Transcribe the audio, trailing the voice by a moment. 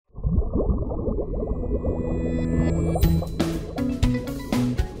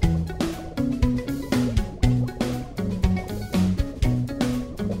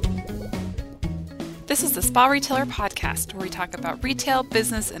This is the Spa Retailer Podcast, where we talk about retail,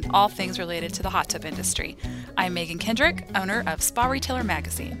 business, and all things related to the hot tub industry. I'm Megan Kendrick, owner of Spa Retailer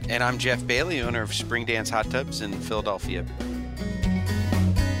Magazine. And I'm Jeff Bailey, owner of Spring Dance Hot Tubs in Philadelphia.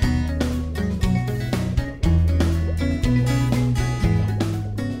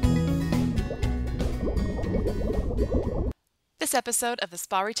 This episode of the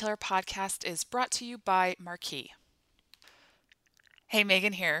Spa Retailer Podcast is brought to you by Marquee. Hey,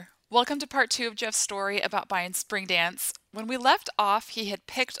 Megan here. Welcome to part 2 of Jeff's story about buying Spring Dance. When we left off, he had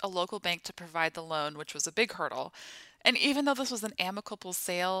picked a local bank to provide the loan, which was a big hurdle. And even though this was an amicable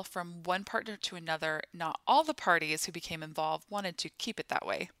sale from one partner to another, not all the parties who became involved wanted to keep it that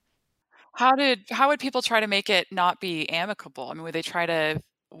way. How would people try to make it not be amicable? I mean, would they try to,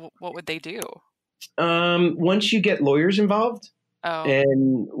 what would they do? Once you get lawyers involved,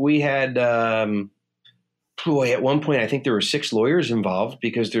 and we had, at one point, I think there were 6 lawyers involved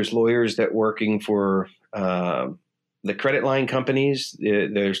because there's lawyers that working for the credit line companies.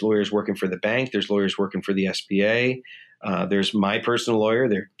 There's lawyers working for the bank. There's lawyers working for the SBA. There's my personal lawyer.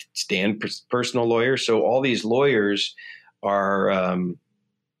 There's Dan's personal lawyer. So all these lawyers are,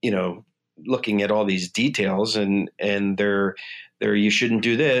 looking at all these details and they're, you shouldn't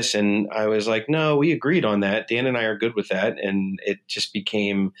do this. And I was like, no, we agreed on that. Dan and I are good with that. And it just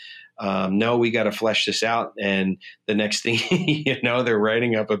became, no, we got to flesh this out. And the next thing, they're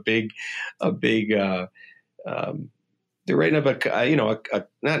writing up they're writing up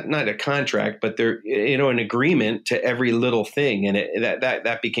not a contract, but they're, an agreement to every little thing. And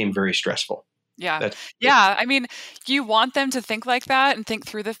that became very stressful. Yeah. I mean, you want them to think like that and think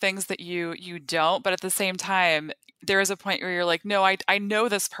through the things that you don't. But at the same time, there is a point where you're like, no, I know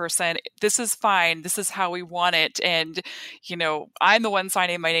this person. This is fine. This is how we want it. And, I'm the one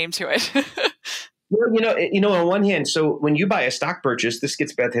signing my name to it. Well, on one hand, so when you buy a stock purchase, this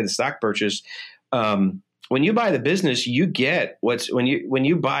gets back to the stock purchase. When you buy the business, you get when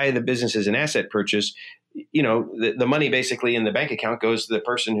you buy the business as an asset purchase, the money basically in the bank account goes to the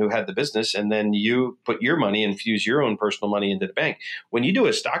person who had the business, and then you put your money, infuse your own personal money into the bank. When you do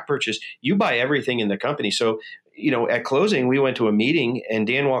a stock purchase, you buy everything in the company. So, at closing, we went to a meeting and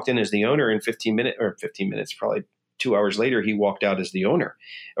Dan walked in as the owner in 15 minutes, probably 2 hours later, he walked out as the owner,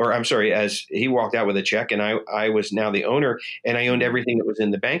 as he walked out with a check, and I was now the owner, and I owned everything that was in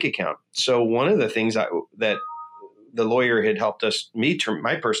the bank account. So one of the things that the lawyer had helped us,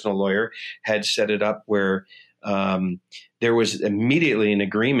 my personal lawyer had set it up where there was immediately an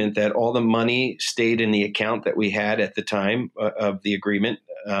agreement that all the money stayed in the account that we had at the time of the agreement,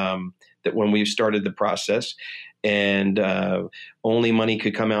 that when we started the process, and only money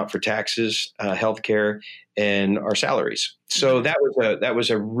could come out for taxes, healthcare, and our salaries. So that was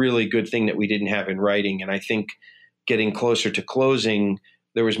a really good thing that we didn't have in writing. And I think getting closer to closing,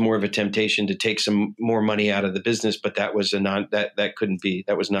 there was more of a temptation to take some more money out of the business, but that was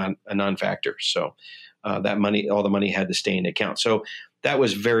that was not a non-factor. So that money, all the money had to stay in the account. So that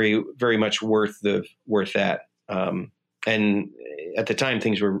was very, very much worth that. And at the time,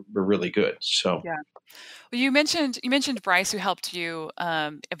 things were really good. So yeah. Well, you mentioned Bryce, who helped you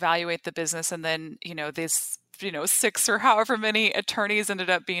evaluate the business, and then this 6 or however many attorneys ended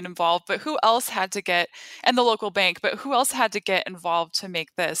up being involved. But who else had to get, and the local bank, but who else had to get involved to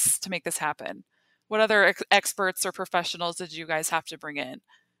make this happen? What other experts or professionals did you guys have to bring in?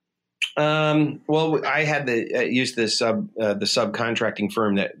 Well, I had to use the subcontracting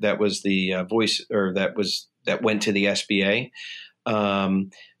firm that was the voice, or that went to the SBA.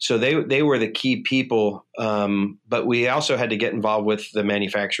 So they were the key people. But we also had to get involved with the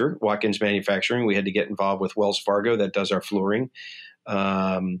manufacturer, Watkins Manufacturing. We had to get involved with Wells Fargo, that does our flooring,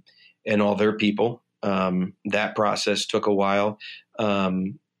 and all their people. That process took a while.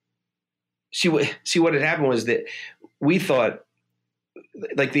 See what had happened was that we thought,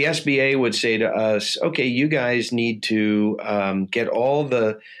 like, the SBA would say to us, okay, you guys need to get all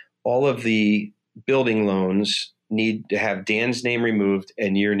of the building loans need to have Dan's name removed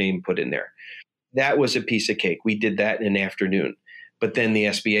and your name put in there. That was a piece of cake. We did that in an afternoon. But then the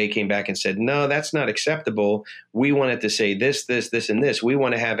SBA came back and said, no, that's not acceptable. We want it to say this, this, this, and this. We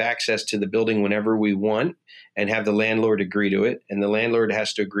want to have access to the building whenever we want and have the landlord agree to it. And the landlord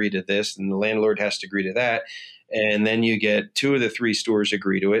has to agree to this, and the landlord has to agree to that. And then you get 2 of the 3 stores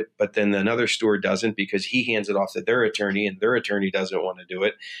agree to it, but then another store doesn't because he hands it off to their attorney and their attorney doesn't want to do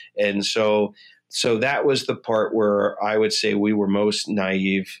it. And so that was the part where I would say we were most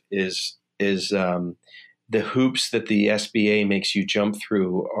naive is the hoops that the SBA makes you jump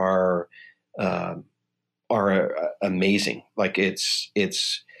through are amazing. Like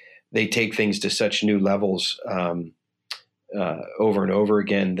they take things to such new levels. over and over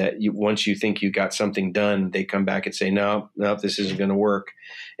again that once you think you got something done, they come back and say, no, this isn't going to work.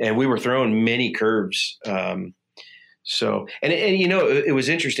 And we were thrown many curves. And it was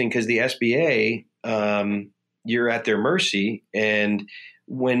interesting because the SBA, you're at their mercy. And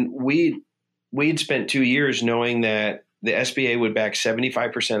when we'd spent 2 years knowing that the SBA would back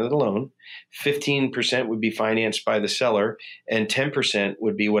 75% of the loan, 15% would be financed by the seller, and 10%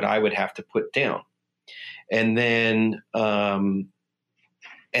 would be what I would have to put down. And then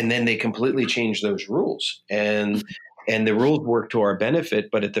they completely changed those rules, and the rules worked to our benefit.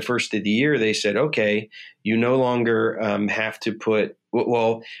 But at the first of the year, they said, okay, you no longer have to put.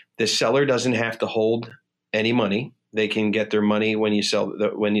 Well, the seller doesn't have to hold any money. They can get their money when you sell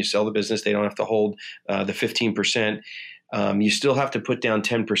the business. They don't have to hold the 15%. You still have to put down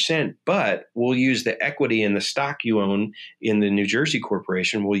 10%, but we'll use the equity in the stock you own in the New Jersey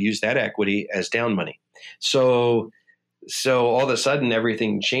corporation. We'll use that equity as down money. So all of a sudden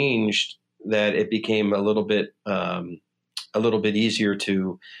everything changed, that it became a little bit easier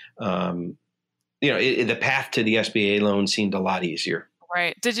to, the path to the SBA loan seemed a lot easier.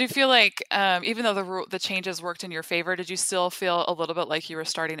 Right. Did you feel like, even though the changes worked in your favor, did you still feel a little bit like you were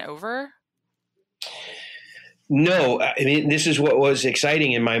starting over? No, I mean, this is what was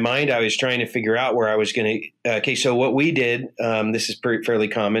exciting in my mind. I was trying to figure out where I was going to. Okay, so what we did, this is fairly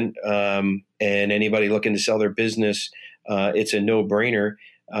common, and anybody looking to sell their business, it's a no-brainer.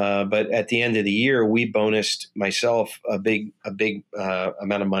 But at the end of the year, we bonused myself a big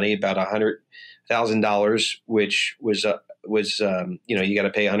amount of money, about $100,000, which was you got to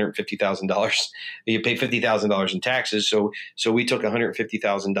pay $150,000. You pay $50,000 in taxes. So we took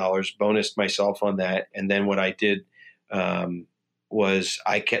 $150,000, bonused myself on that. And then what I did was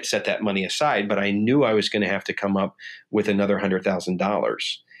I set that money aside, but I knew I was going to have to come up with another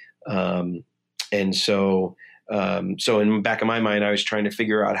 $100,000. So in the back of my mind, I was trying to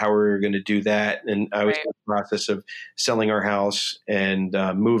figure out how we were going to do that. And I was in the process of selling our house and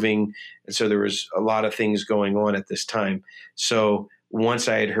moving. And so there was a lot of things going on at this time. So once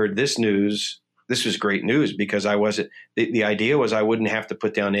I had heard this news, this was great news, because the idea was I wouldn't have to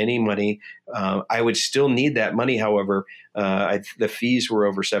put down any money. I would still need that money. However, the fees were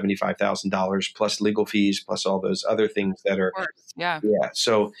over $75,000 plus legal fees, plus all those other things that are. Yeah.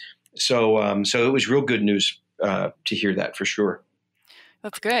 So it was real good news to hear that, for sure.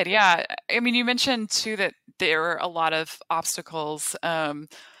 That's good. Yeah. I mean, you mentioned too that there were a lot of obstacles.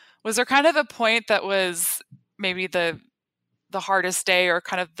 Was there kind of a point that was maybe the hardest day, or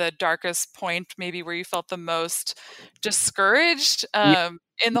kind of the darkest point, maybe where you felt the most discouraged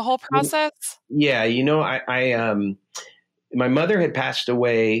in the whole process? Yeah. My mother had passed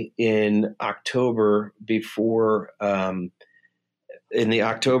away in October in the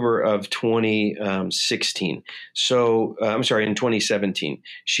October of 2016. So I'm sorry, in 2017,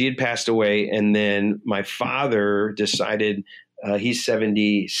 she had passed away. And then my father decided, he's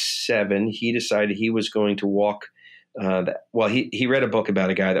 77. He decided he was going to walk. He read a book about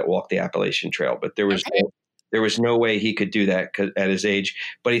a guy that walked the Appalachian Trail, but there was no way he could do that at his age.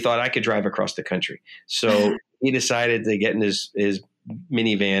 But he thought, I could drive across the country. So he decided to get in his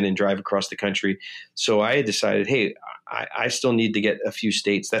minivan and drive across the country. So I had decided, hey, I still need to get a few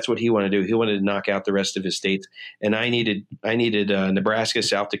states. That's what he wanted to do. He wanted to knock out the rest of his states, and I needed Nebraska,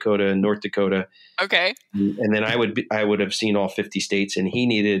 South Dakota, and North Dakota. Okay. And then I would have seen all 50 states, and he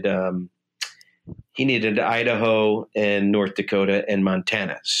needed Idaho and North Dakota and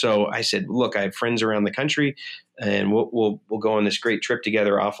Montana. So I said, look, I have friends around the country, and we'll go on this great trip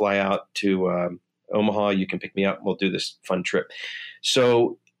together. I'll fly out to Omaha. You can pick me up. We'll do this fun trip.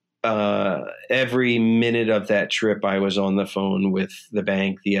 So every minute of that trip, I was on the phone with the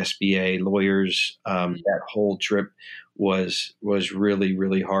bank, the SBA, lawyers. That whole trip was really,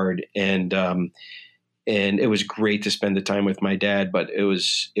 really hard. And it was great to spend the time with my dad, but it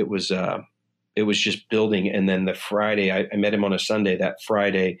was just building. And then the Friday, I met him on a Sunday. That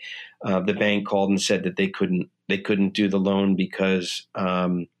Friday, the bank called and said that they couldn't do the loan because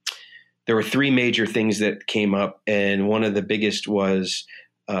there were three major things that came up. And one of the biggest was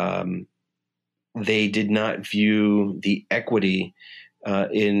they did not view the equity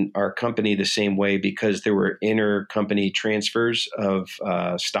in our company the same way, because there were intercompany transfers of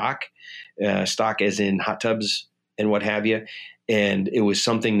stock as in hot tubs and what have you. And it was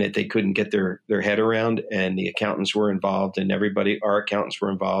something that they couldn't get their head around, and the accountants were involved, and our accountants were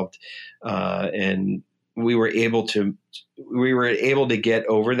involved. And we were able to get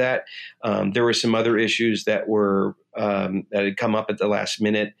over that. There were some other issues that had come up at the last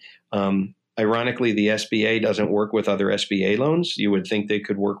minute. Ironically, the SBA doesn't work with other SBA loans. You would think they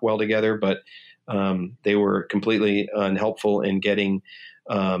could work well together, but They were completely unhelpful in getting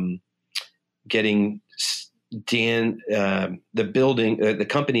Dan, the building, the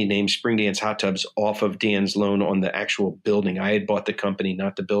company name Spring Dance Hot Tubs off of Dan's loan on the actual building. I had bought the company,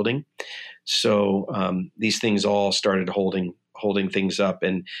 not the building. So these things all started holding things up.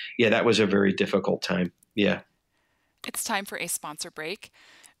 And yeah, that was a very difficult time. Yeah. It's time for a sponsor break.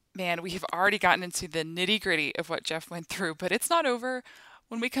 Man, we have already gotten into the nitty-gritty of what Jeff went through, but it's not over.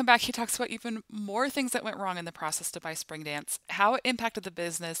 When we come back, he talks about even more things that went wrong in the process to buy Spring Dance, how it impacted the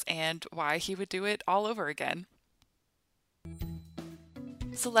business, and why he would do it all over again.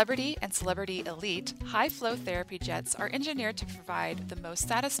 Celebrity and Celebrity Elite high-flow therapy jets are engineered to provide the most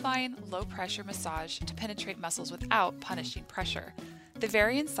satisfying, low-pressure massage to penetrate muscles without punishing pressure. They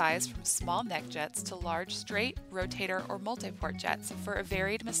vary in size from small neck jets to large straight, rotator, or multi-port jets for a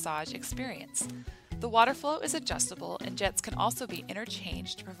varied massage experience. The water flow is adjustable, and jets can also be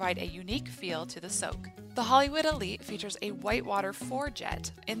interchanged to provide a unique feel to the soak. The Hollywood Elite features a whitewater 4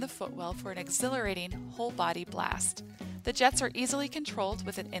 jet in the footwell for an exhilarating whole-body blast. The jets are easily controlled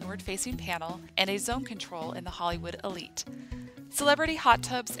with an inward-facing panel and a zone control in the Hollywood Elite. Celebrity Hot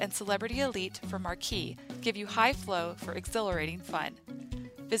Tubs and Celebrity Elite from Marquis give you high flow for exhilarating fun.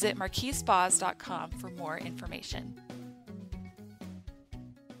 Visit marquispas.com for more information.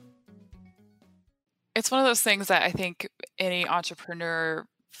 It's one of those things that I think any entrepreneur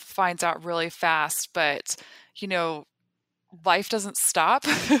finds out really fast, but, life doesn't stop.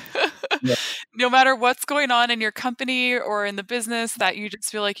 Yeah. No matter what's going on in your company or in the business, that you just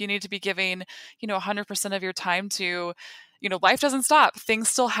feel like you need to be giving, 100% of your time to, life doesn't stop. Things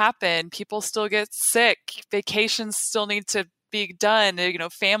still happen. People still get sick. Vacations still need to be done.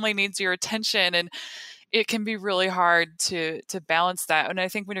 Family needs your attention. And it can be really hard to balance that. And I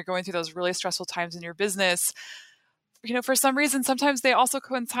think when you're going through those really stressful times in your business, for some reason, sometimes they also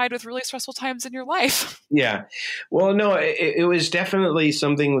coincide with really stressful times in your life. Yeah. Well, no, it was definitely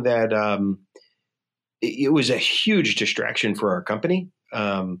something that it was a huge distraction for our company.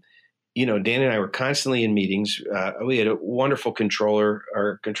 Dan and I were constantly in meetings. We had a wonderful controller.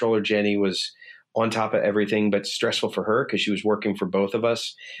 Our controller, Jenny, was on top of everything, but stressful for her because she was working for both of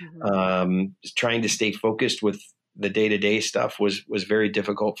us. Mm-hmm. Trying to stay focused with the day-to-day stuff was very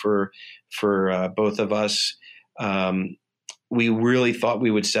difficult for both of us. We really thought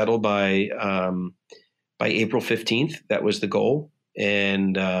we would settle by April 15th. That was the goal.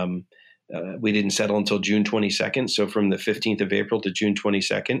 And we didn't settle until June 22nd. So from the 15th of April to June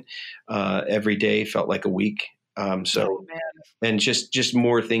 22nd, every day felt like a week. And just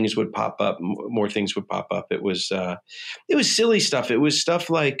more things would pop up. It was silly stuff. It was stuff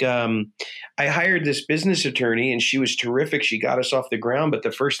like I hired this business attorney, and she was terrific. She got us off the ground. But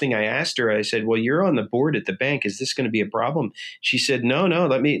the first thing I asked her, I said, "Well, you're on the board at the bank. Is this going to be a problem?" She said, "No.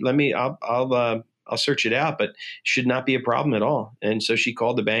 Let me. I'll search it out, but should not be a problem at all." And so she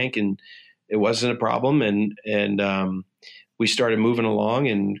called the bank, and it wasn't a problem. And we started moving along,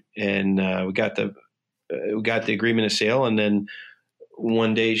 and we got the agreement of sale. And then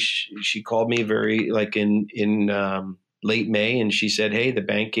one day she called me in late May, and she said, "Hey, the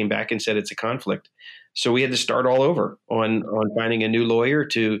bank came back and said it's a conflict." So we had to start all over on finding a new lawyer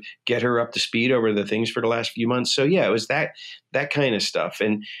to get her up to speed over the things for the last few months. So yeah, it was that kind of stuff.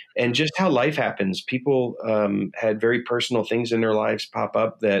 And just how life happens. People had very personal things in their lives pop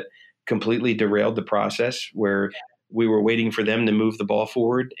up that completely derailed the process, where we were waiting for them to move the ball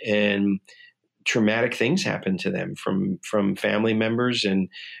forward, and traumatic things happened to them from family members, and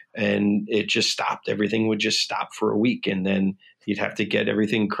it just stopped. Everything would just stop for a week, and then you'd have to get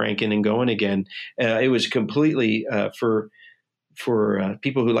everything cranking and going again. It was completely for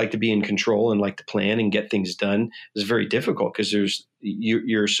people who like to be in control and like to plan and get things done. It was very difficult because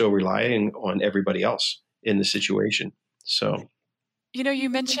you're so relying on everybody else in the situation. So. You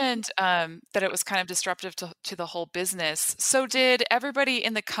mentioned that it was kind of disruptive to the whole business. So did everybody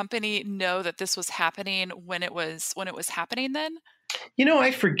in the company know that this was happening when it was happening then?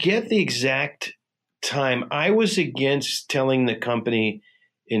 I forget the exact time. I was against telling the company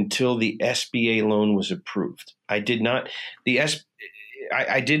until the SBA loan was approved. I did not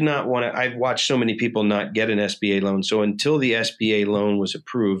want to. I've watched so many people not get an SBA loan. So until the SBA loan was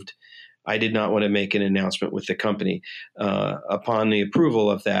approved, I did not want to make an announcement with the company. Upon the approval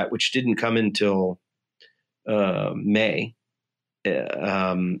of that, which didn't come until May,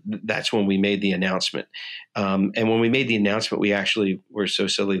 that's when we made the announcement. And when we made the announcement, we actually were so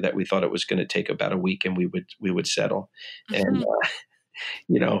silly that we thought it was going to take about a week, and we would settle. Mm-hmm.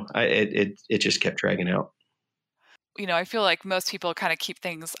 And it just kept dragging out. I feel like most people kind of keep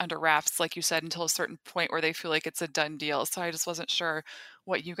things under wraps, like you said, until a certain point where they feel like it's a done deal. So I just wasn't sure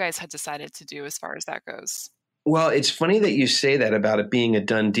what you guys had decided to do as far as that goes. Well, it's funny that you say that about it being a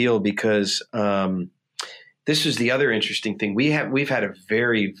done deal because this is the other interesting thing. We've had a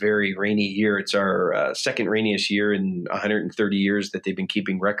very, very rainy year. It's our second rainiest year in 130 years that they've been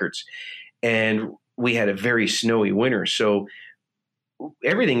keeping records, and we had a very snowy winter. So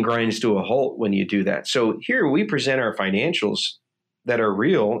everything grinds to a halt when you do that. So here we present our financials that are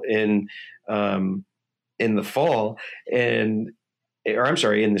real in the fall in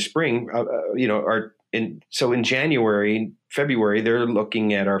the spring. So in January, February, they're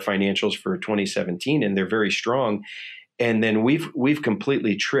looking at our financials for 2017, and they're very strong. And then we've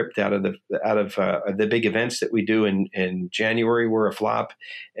completely tripped out of the big events that we do in January. We're a flop,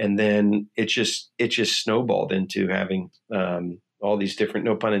 and then it just snowballed into having all these different,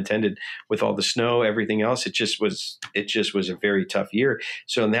 no pun intended, with all the snow, everything else. It just was a very tough year.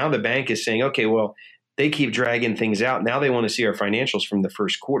 So now the bank is saying, okay, well, they keep dragging things out. Now they want to see our financials from the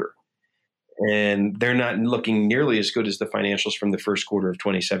first quarter. And they're not looking nearly as good as the financials from the first quarter of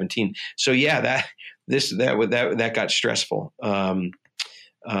 2017. So yeah, that got stressful. And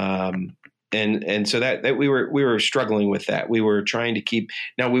so that we were struggling with that. We were trying to keep.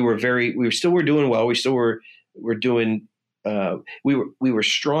 Now we were doing well. We were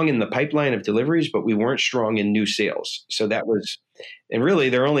strong in the pipeline of deliveries, but we weren't strong in new sales. So that was, and really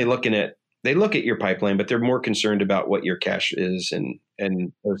they're only they look at your pipeline, but they're more concerned about what your cash is and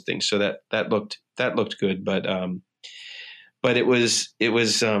those things. So that looked good, but it was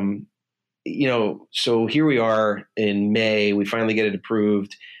so here we are in May. We finally get it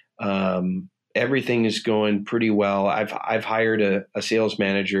approved. Everything is going pretty well. I've hired a sales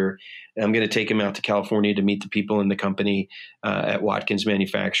manager. And I'm going to take him out to California to meet the people in the company at Watkins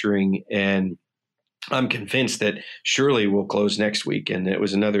Manufacturing, and I'm convinced that Shirley will close next week. And it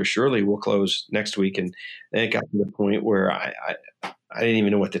was another Shirley will close next week. And then it got to the point where I didn't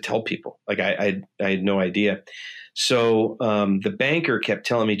even know what to tell people. Like I had no idea. So the banker kept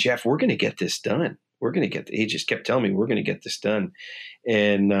telling me, Jeff, we're going to get this done. He just kept telling me, we're going to get this done.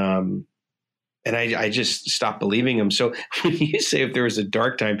 And I just stopped believing him. So when you say if there was a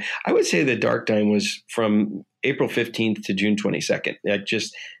dark time, I would say the dark time was from April 15th to June 22nd.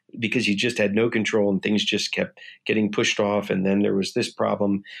 Because you just had no control and things just kept getting pushed off. And then there was this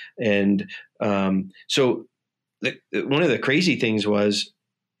problem. And so one of the crazy things was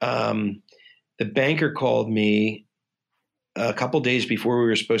the banker called me a couple days before we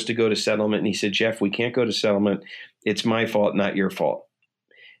were supposed to go to settlement. And he said, Jeff, we can't go to settlement. It's my fault, not your fault.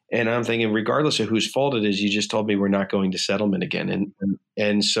 And I'm thinking, regardless of whose fault it is, you just told me we're not going to settlement again.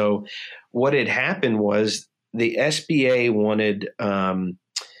 And so what had happened was the SBA wanted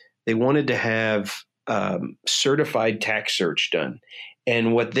to have certified tax search done.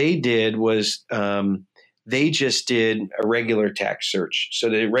 And what they did was they just did a regular tax search. So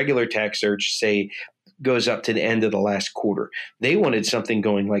the regular tax search, say, goes up to the end of the last quarter. They wanted something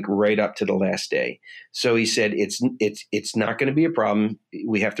going like right up to the last day. So he said, it's not going to be a problem.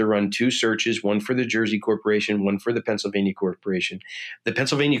 We have to run two searches, one for the Jersey Corporation, one for the Pennsylvania Corporation. The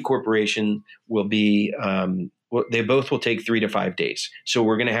Pennsylvania Corporation will be they both will take 3 to 5 days. So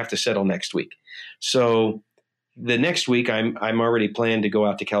we're going to have to settle next week. So the next week, I'm already planned to go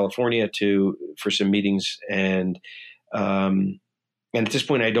out to California for some meetings, and at this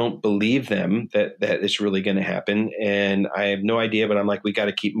point, I don't believe them that it's really going to happen, and I have no idea. But I'm like, we got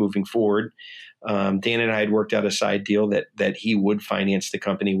to keep moving forward. Dan and I had worked out a side deal that he would finance the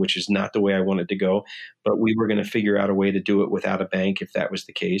company, which is not the way I wanted to go, but we were going to figure out a way to do it without a bank if that was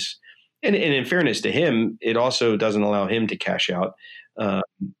the case. And in fairness to him, it also doesn't allow him to cash out, and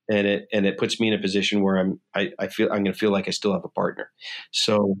it puts me in a position where I'm going to feel like I still have a partner.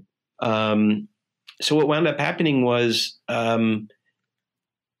 So what wound up happening was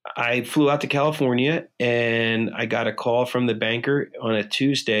I flew out to California, and I got a call from the banker on a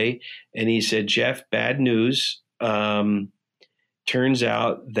Tuesday, and he said, Jeff, bad news. Turns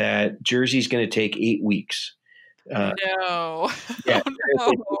out that Jersey's going to take 8 weeks. No. Yeah,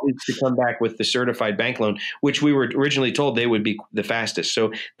 Oh, no. to come back with the certified bank loan, which we were originally told they would be the fastest.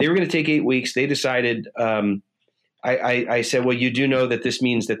 So they were going to take 8 weeks. They decided. I said, well, you do know that this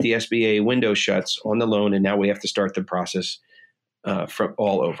means that the SBA window shuts on the loan, and now we have to start the process from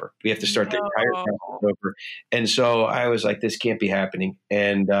all over. We have to start the entire process over. And so I was like, this can't be happening.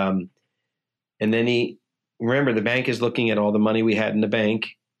 And then remember, the bank is looking at all the money we had in the bank,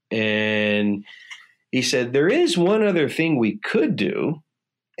 and he said, there is one other thing we could do.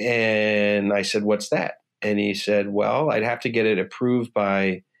 And I said, what's that? And he said, well, I'd have to get it approved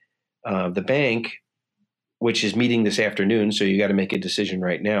by the bank. which is meeting this afternoon. So you got to make a decision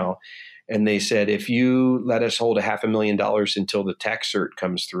right now. And they said, if you let us hold $500,000 until the tax cert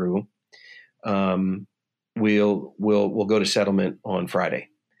comes through, we'll go to settlement on Friday.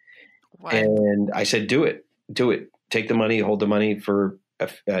 What? And I said, do it, take the money, hold the money for,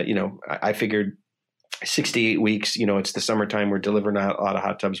 I figured 68 weeks, it's the summertime. We're delivering a lot of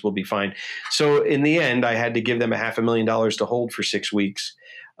hot tubs. We'll be fine. So in the end, I had to give them $500,000 to hold for 6 weeks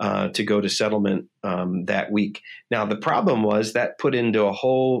to go to settlement that week. Now, the problem was that put into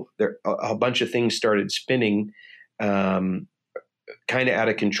a bunch of things started spinning kind of out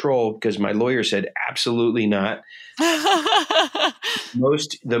of control because my lawyer said, absolutely not. The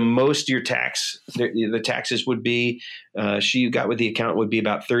most your the taxes would be, she got with the accountant would be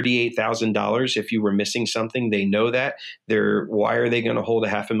about $38,000 if you were missing something. They know that. Why are they going to hold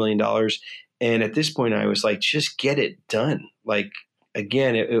 $500,000? And at this point, I was like, just get it done. Like,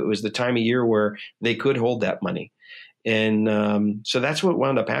 again, it was the time of year where they could hold that money. And so that's what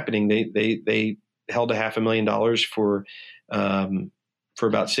wound up happening. They held $500,000 for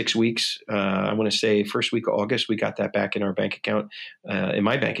about 6 weeks. I want to say first week of August, we got that back in our bank account, in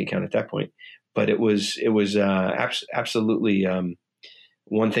my bank account at that point. But it was absolutely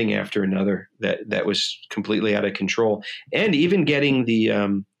one thing after another that was completely out of control. And even getting the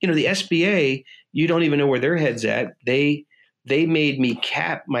SBA, you don't even know where their head's at. They made me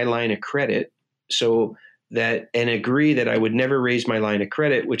cap my line of credit and agree that I would never raise my line of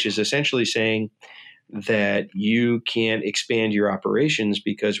credit, which is essentially saying that you can't expand your operations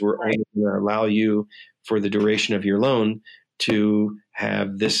because we're only going to allow you for the duration of your loan to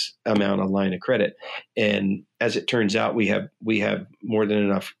have this amount of line of credit. And as it turns out, we have more than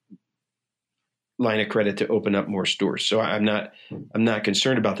enough line of credit to open up more stores. So I'm not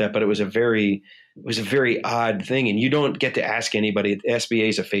concerned about that, but it was a very odd thing. And you don't get to ask anybody. The SBA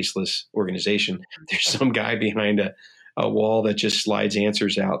is a faceless organization. There's some guy behind a wall that just slides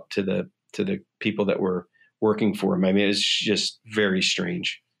answers out to the people that were working for him. I mean, it's just very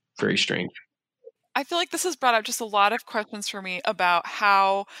strange, very strange. I feel like this has brought up just a lot of questions for me about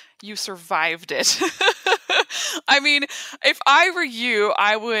how you survived it. I mean, if I were you,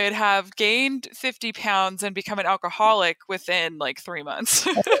 I would have gained 50 pounds and become an alcoholic within like 3 months.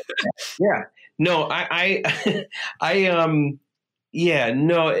 Yeah. No,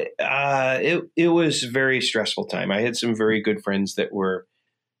 it was a very stressful time. I had some very good friends that were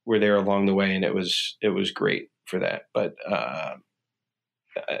there along the way, and it was great for that. But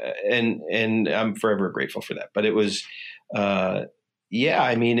and I'm forever grateful for that. But it was, I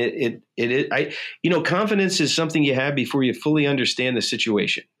mean, confidence is something you have before you fully understand the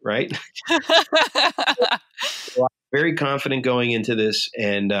situation, right? So I'm very confident going into this,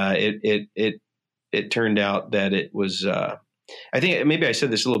 and it turned out that it was. I think maybe I said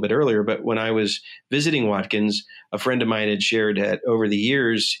this a little bit earlier, but when I was visiting Watkins, a friend of mine had shared that over the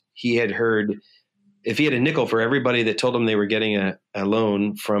years he had heard if he had a nickel for everybody that told him they were getting a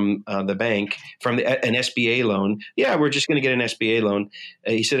loan from the bank, from an SBA loan. Yeah, we're just going to get an SBA loan.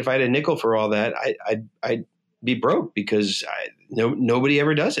 He said, if I had a nickel for all that, I'd be broke because nobody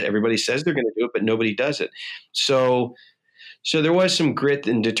ever does it. Everybody says they're going to do it, but nobody does it. So there was some grit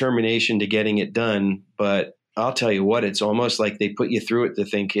and determination to getting it done, but I'll tell you what, it's almost like they put you through it to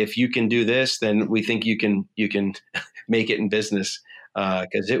think if you can do this, then we think you can make it in business.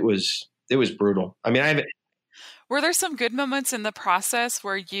 Because it was brutal. I mean, Were there some good moments in the process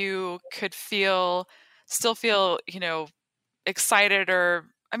where you could still feel, excited or?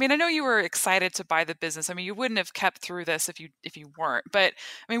 I mean, I know you were excited to buy the business. I mean, you wouldn't have kept through this if you weren't. But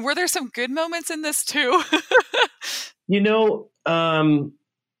I mean, were there some good moments in this too? I mean,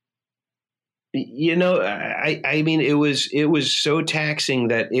 it was so taxing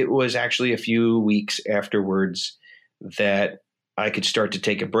that it was actually a few weeks afterwards that I could start to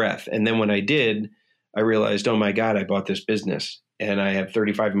take a breath. And then when I did, I realized, oh my God, I bought this business and I have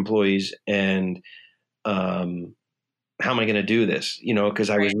 35 employees and, how am I going to do this?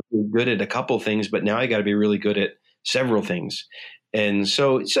 Cause I was really good at a couple things, but now I got to be really good at several things. And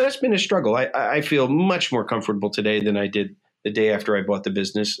so that's been a struggle. I feel much more comfortable today than I did the day after I bought the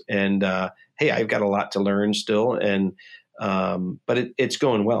business. And, hey, I've got a lot to learn still. And, but it's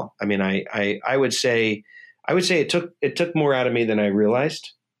going well. I mean, I would say it took more out of me than I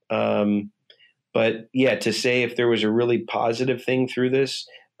realized. But yeah, to say if there was a really positive thing through this,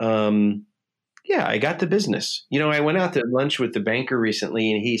 I got the business. I went out to lunch with the banker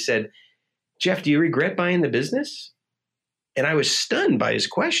recently and he said, Jeff, do you regret buying the business? And I was stunned by his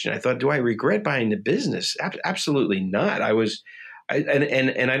question. I thought, do I regret buying the business? Absolutely not.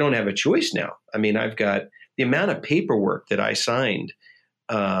 And I don't have a choice now. I mean, I've got the amount of paperwork that I signed.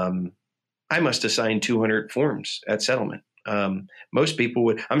 I must have signed 200 forms at settlement. Most people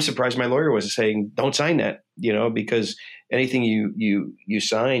would. I'm surprised my lawyer was saying, "Don't sign that," because anything you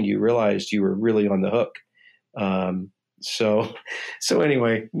signed, you realized you were really on the hook. So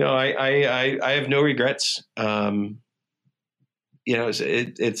anyway, no, I have no regrets.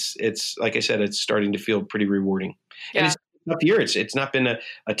 It's like I said, it's starting to feel pretty rewarding, and it's a tough year. It's not been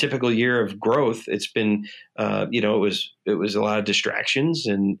a typical year of growth. It's been, it was a lot of distractions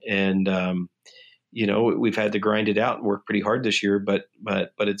and we've had to grind it out and work pretty hard this year, but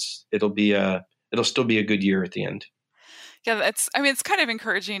it'll still be a good year at the end. Yeah, it's kind of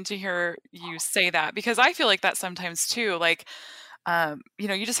encouraging to hear you say that, because I feel like that sometimes too. Like,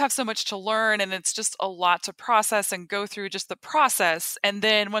 you just have so much to learn, and it's just a lot to process and go through just the process. And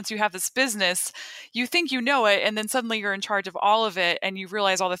then once you have this business, you think you know it, and then suddenly you're in charge of all of it, and you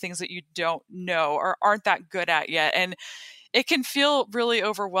realize all the things that you don't know or aren't that good at yet. And it can feel really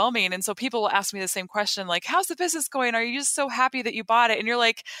overwhelming. And so people will ask me the same question, like, how's the business going? Are you just so happy that you bought it? And you're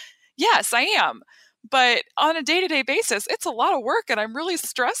like, yes, I am. But on a day-to-day basis, it's a lot of work, and I'm really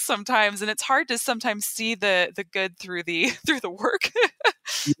stressed sometimes, and it's hard to sometimes see the good through the work.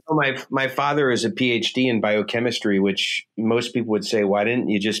 My father is a PhD in biochemistry, which most people would say, why didn't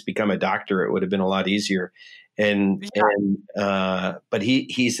you just become a doctor? It would have been a lot easier. But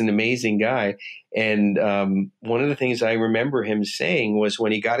he's an amazing guy. And one of the things I remember him saying was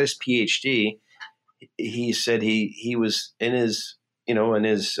when he got his PhD, he said he was in his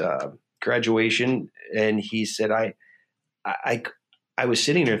graduation, and he said, I was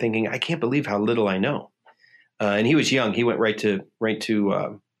sitting there thinking, I can't believe how little I know. And he was young. He went right to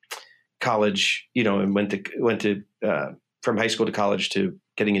college, and went to from high school to college to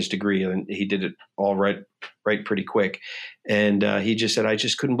getting his degree, and he did it all right pretty quick. And he just said, I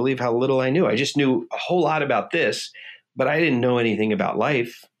just couldn't believe how little I knew. I just knew a whole lot about this, but I didn't know anything about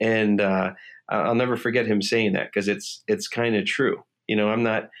life. And I'll never forget him saying that, because it's kind of true. I'm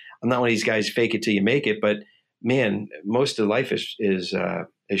not one of these guys fake it till you make it, but man, most of life is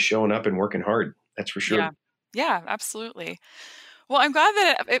showing up and working hard. That's for sure. Yeah, absolutely. Well, I'm glad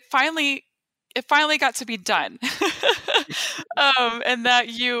that it finally got to be done, and that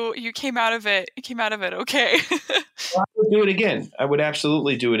you came out of it okay. Well, I would do it again. I would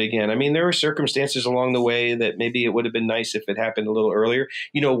absolutely do it again. I mean, there were circumstances along the way that maybe it would have been nice if it happened a little earlier.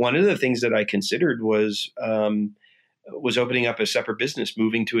 One of the things that I considered was opening up a separate business,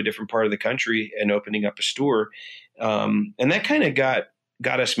 moving to a different part of the country and opening up a store. And that kind of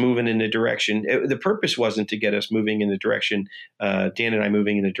got us moving in the direction. The purpose wasn't to get us moving in the direction, Dan and I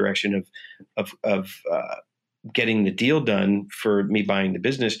moving in the direction of getting the deal done for me buying the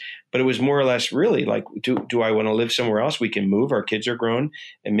business, but it was more or less really like, do I want to live somewhere else? We can move. Our kids are grown,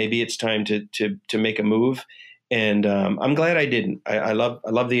 and maybe it's time to make a move. And I'm glad I didn't. I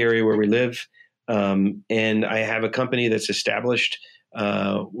love the area where we live. And I have a company that's established.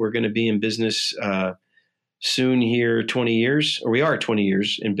 We're going to be in business soon here, 20 years, or we are 20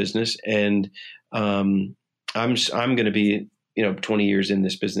 years in business. And I'm going to be 20 years in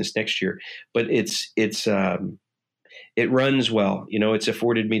this business next year. But it runs well. It's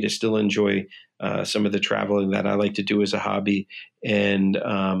afforded me to still enjoy some of the traveling that I like to do as a hobby, and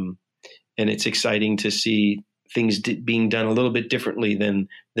it's exciting to see things being done a little bit differently than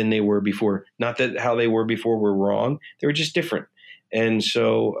they were before. Not that how they were before were wrong; they were just different. And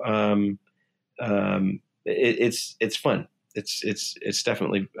so it's fun. It's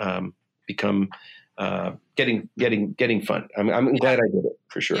definitely become getting fun. I'm glad I did it,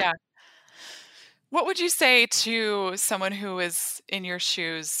 for sure. Yeah. What would you say to someone who was in your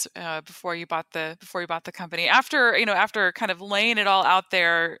shoes before you bought the company? After kind of laying it all out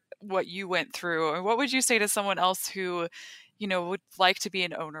there, what you went through, what would you say to someone else who, would like to be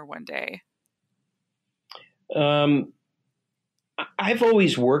an owner one day? I've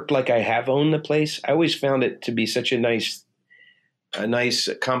always worked like I have owned the place. I always found it to be such a nice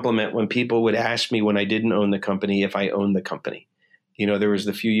compliment when people would ask me when I didn't own the company if I owned the company. There was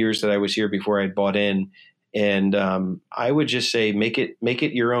the few years that I was here before I bought in, and I would just say make it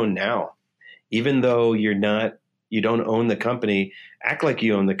your own now, even though you don't own the company. Act like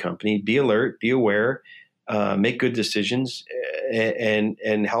you own the company. Be alert. Be aware. Make good decisions,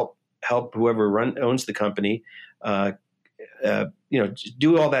 and help whoever owns the company. Do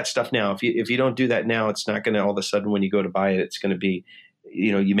all that stuff now. If you don't do that now, it's not going to all of a sudden when you go to buy it, it's going to be,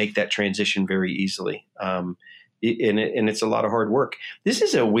 you make that transition very easily. And it's a lot of hard work. This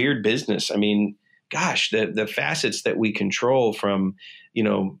is a weird business. I mean, gosh, the facets that we control from,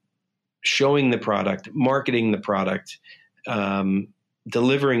 showing the product, marketing the product,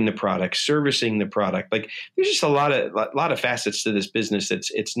 delivering the product, servicing the product. Like there's just a lot of facets to this business.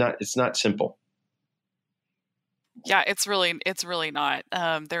 It's not simple. Yeah, it's really not.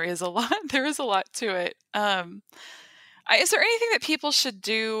 There is a lot there is a lot to it. Is there anything that people should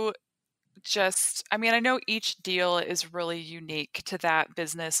do? I mean, I know each deal is really unique to that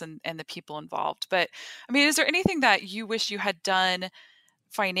business and the people involved, but I mean, is there anything that you wish you had done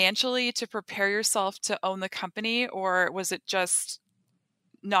financially to prepare yourself to own the company, or was it just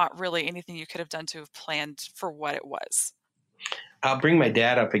not really anything you could have done to have planned for what it was? I'll bring my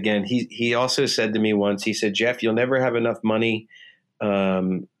dad up again. He also said to me once, he said, Jeff, you'll never have enough money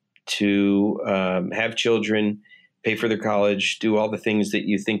to have children, pay for their college, do all the things that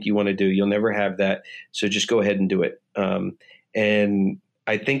you think you want to do. You'll never have that. So just go ahead and do it. And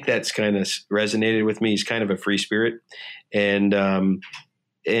I think that's kind of resonated with me. He's kind of a free spirit. And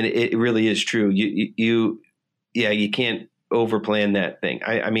it really is true. You can't overplan that thing.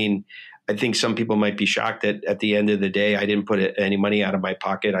 I mean, I think some people might be shocked that at the end of the day, I didn't put any money out of my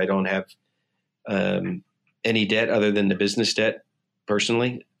pocket. I don't have any debt other than the business debt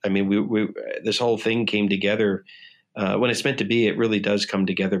personally. I mean, we this whole thing came together when it's meant to be. It really does come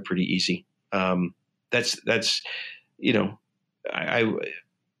together pretty easy. That's I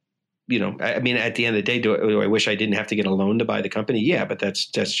mean, at the end of the day, do I wish I didn't have to get a loan to buy the company? Yeah, but that's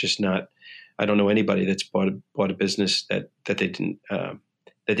just not. I don't know anybody that's bought a business that they didn't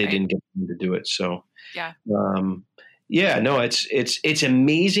didn't get to do it. So yeah, no, it's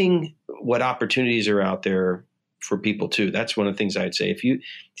amazing what opportunities are out there for people too. That's one of the things I'd say. If you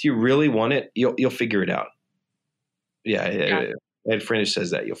really want it, you'll figure it out. Yeah. I had a friend who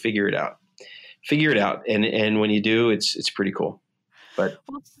says that you'll figure it out. And when you do, it's pretty cool. But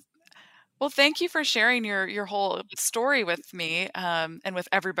well, thank you for sharing your whole story with me and with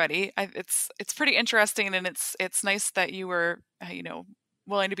everybody. It's pretty interesting, and it's nice that you were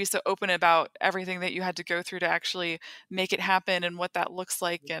willing to be so open about everything that you had to go through to actually make it happen and what that looks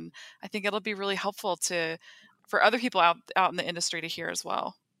like. And I think it'll be really helpful for other people out in the industry to hear as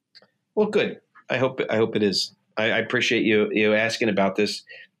well. Well, good. I hope it is. I appreciate you asking about this.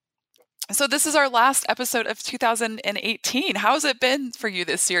 So this is our last episode of 2018. How has it been for you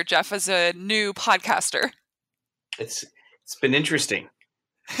this year, Jeff, as a new podcaster? It's been interesting.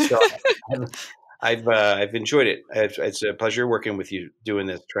 So I've enjoyed it. It's a pleasure working with you doing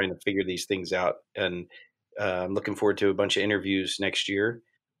this, trying to figure these things out. And I'm looking forward to a bunch of interviews next year.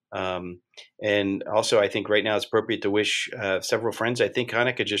 And also, I think right now it's appropriate to wish several friends. I think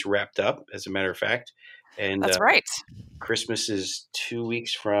Hanukkah just wrapped up, as a matter of fact. And that's right. Christmas is 2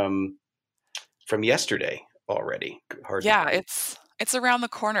 weeks from yesterday already. It's around the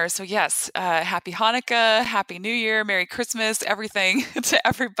corner. So yes, happy Hanukkah, happy New Year, Merry Christmas, everything to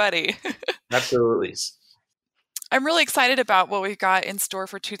everybody. Absolutely. I'm really excited about what we've got in store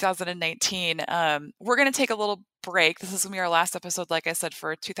for 2019. We're going to take a little break. This is going to be our last episode, like I said,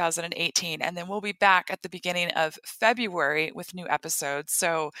 for 2018. And then we'll be back at the beginning of February with new episodes.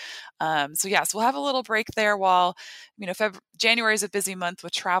 So yes, we'll have a little break there while, January is a busy month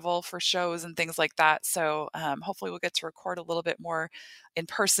with travel for shows and things like that. So hopefully we'll get to record a little bit more in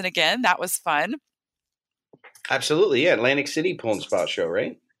person again. That was fun. Absolutely. Yeah. Atlantic City Pull and Spot show,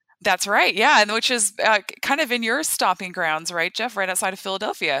 right? That's right. Yeah. And which is kind of in your stomping grounds, right, Jeff? Right outside of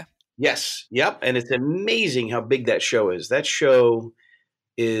Philadelphia. Yes. Yep. And it's amazing how big that show is. That show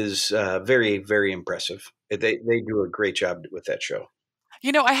is very, very impressive. They do a great job with that show.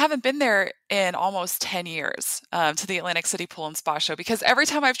 I haven't been there in almost 10 years to the Atlantic City Pull and Spa show because every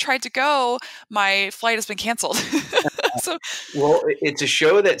time I've tried to go, my flight has been canceled. Well, it's a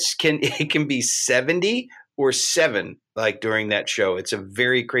show it can be 70 or 7 like during that show. It's a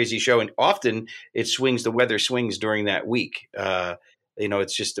very crazy show, and often the weather swings during that week.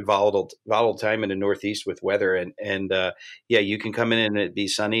 It's just a volatile time in the Northeast with weather, and you can come in and it'd be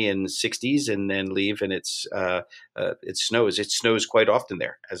sunny and 60s, and then leave and it snows. It snows quite often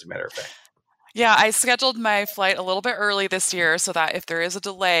there, as a matter of fact. Yeah, I scheduled my flight a little bit early this year so that if there is a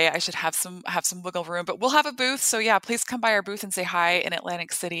delay, I should have some wiggle room. But we'll have a booth, so yeah, please come by our booth and say hi in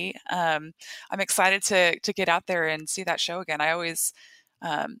Atlantic City. I'm excited to get out there and see that show again. I always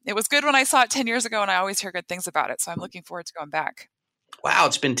it was good when I saw it 10 years ago, and I always hear good things about it. So I'm looking forward to going back. Wow,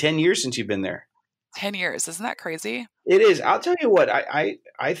 it's been 10 years since you've been there. 10 years, isn't that crazy? It is. I'll tell you what,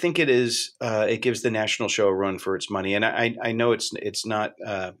 I think it is. It gives the national show a run for its money, and I know it's not.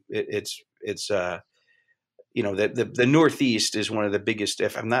 The Northeast is one of the biggest,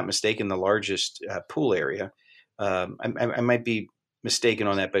 if I'm not mistaken, the largest pool area. I might be mistaken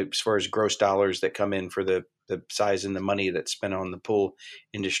on that, but as far as gross dollars that come in for the size and the money that's spent on the pool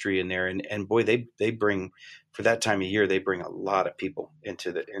industry in there, and boy, they bring, for that time of year, they bring a lot of people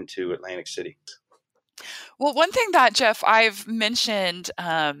into Atlantic City. Well, one thing that, Jeff, I've mentioned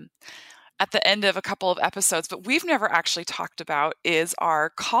at the end of a couple of episodes, but we've never actually talked about, is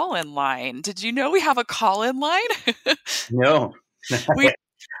our call-in line. Did you know we have a call-in line? No. We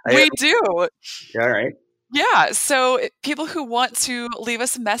do. All right. Yeah. So people who want to leave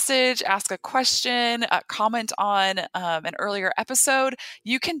us a message, ask a question, comment on an earlier episode,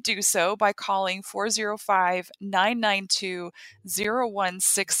 you can do so by calling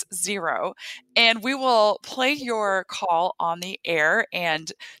 405-992-0160. And we will play your call on the air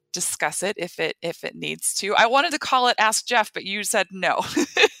and discuss it if it needs to. I wanted to call it Ask Jeff, but you said no.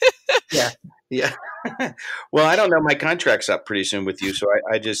 Yeah. Well, I don't know. My contract's up pretty soon with you, so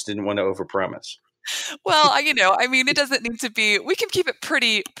I just didn't want to overpromise. Well, it doesn't need to be, we can keep it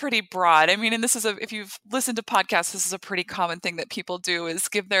pretty broad. And this is if you've listened to podcasts, this is a pretty common thing that people do, is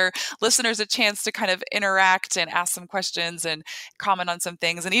give their listeners a chance to kind of interact and ask some questions and comment on some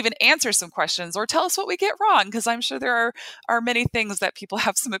things and even answer some questions or tell us what we get wrong. Because I'm sure there are many things that people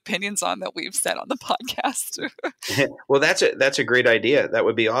have some opinions on that we've said on the podcast. Well, that's a great idea. That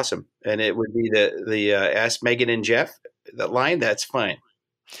would be awesome. And it would be the Ask Megan and Jeff, that line. That's fine.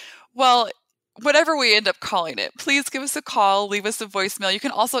 Well, whatever we end up calling it, please give us a call, leave us a voicemail. You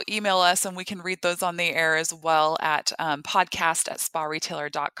can also email us and we can read those on the air as well at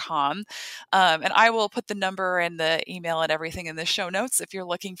podcast@sparetailer.com. And I will put the number and the email and everything in the show notes if you're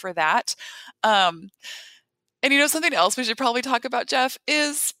looking for that. And something else we should probably talk about, Jeff,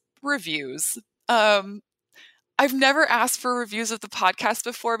 is reviews. I've never asked for reviews of the podcast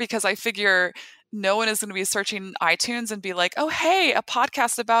before because I figure no one is going to be searching iTunes and be like, oh, hey, a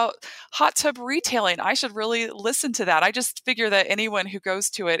podcast about hot tub retailing. I should really listen to that. I just figure that anyone who goes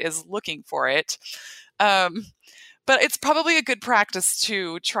to it is looking for it. But it's probably a good practice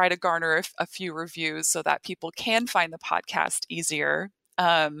to try to garner a few reviews so that people can find the podcast easier.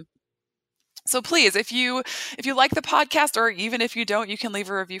 So please, if you like the podcast, or even if you don't, you can leave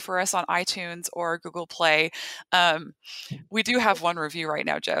a review for us on iTunes or Google Play. We do have one review right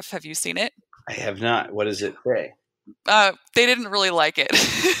now, Jeff. Have you seen it? I have not. What does it say? They didn't really like it.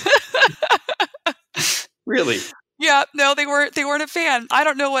 Really? Yeah, no, they weren't a fan. I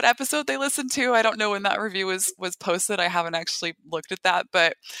don't know what episode they listened to. I don't know when that review was posted. I haven't actually looked at that,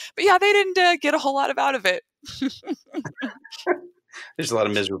 but yeah, they didn't get a whole lot out of it. There's a lot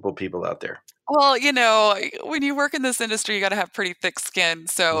of miserable people out there. Well, when you work in this industry, you got to have pretty thick skin.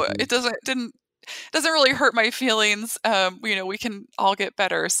 So it doesn't really hurt my feelings. We can all get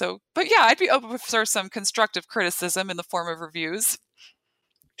better. So, but yeah, I'd be open for some constructive criticism in the form of reviews.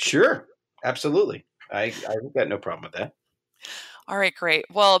 Sure. Absolutely. I've got no problem with that. All right, great.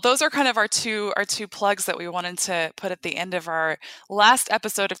 Well, those are kind of our two plugs that we wanted to put at the end of our last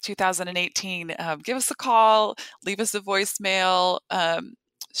episode of 2018. Give us a call, leave us a voicemail,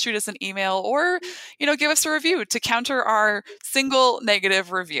 shoot us an email, or, give us a review to counter our single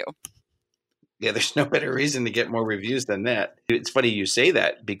negative review. Yeah, there's no better reason to get more reviews than that. It's funny you say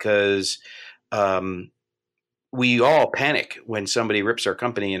that because we all panic when somebody rips our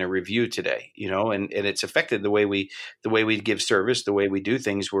company in a review today, and it's affected the way we give service, the way we do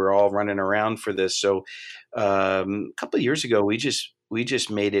things. We're all running around for this. So a couple of years ago, we just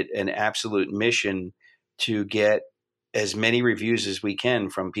made it an absolute mission to get as many reviews as we can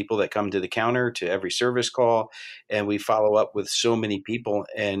from people that come to the counter, to every service call, and we follow up with so many people.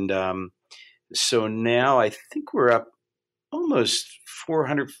 And so now I think we're up almost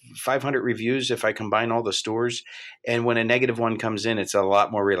 400, 500 reviews if I combine all the stores. And when a negative one comes in, it's a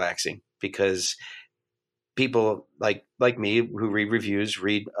lot more relaxing because people like me who read reviews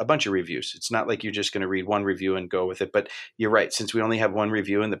read a bunch of reviews. It's not like you're just going to read one review and go with it. But you're right. Since we only have one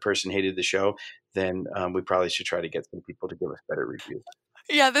review and the person hated the show, then we probably should try to get some people to give us better reviews.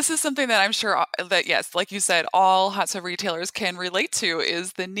 Yeah, this is something that I'm sure that, yes, like you said, all hot tub retailers can relate to,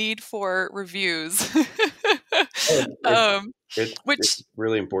 is the need for reviews. It's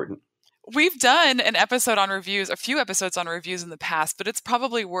really important. We've done a few episodes on reviews in the past, but it's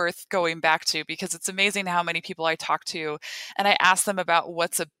probably worth going back to because it's amazing how many people I talk to and I ask them about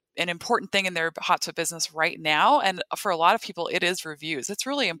what's an important thing in their hot tub business right now. And for a lot of people, it is reviews. It's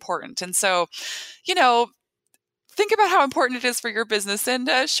really important. And so, think about how important it is for your business and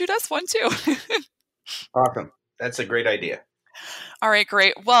shoot us one too. Awesome. That's a great idea. All right,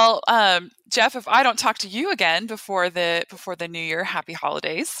 great. Well, Jeff, if I don't talk to you again before the new year, happy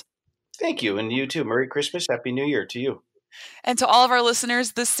holidays. Thank you. And you too. Merry Christmas. Happy New Year to you. And to all of our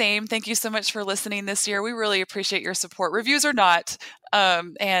listeners, the same. Thank you so much for listening this year. We really appreciate your support, reviews or not.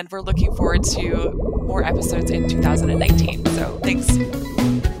 And we're looking forward to more episodes in 2019. So thanks.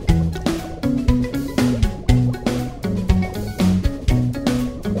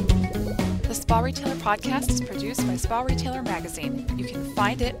 The Spa Retailer podcast is produced by Spa Retailer Magazine. You can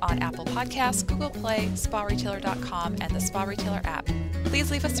find it on Apple Podcasts, Google Play, sparetailer.com, and the Spa Retailer app.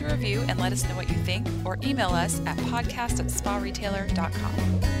 Please leave us a review and let us know what you think, or email us at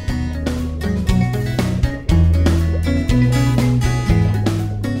podcast@sparetailer.com.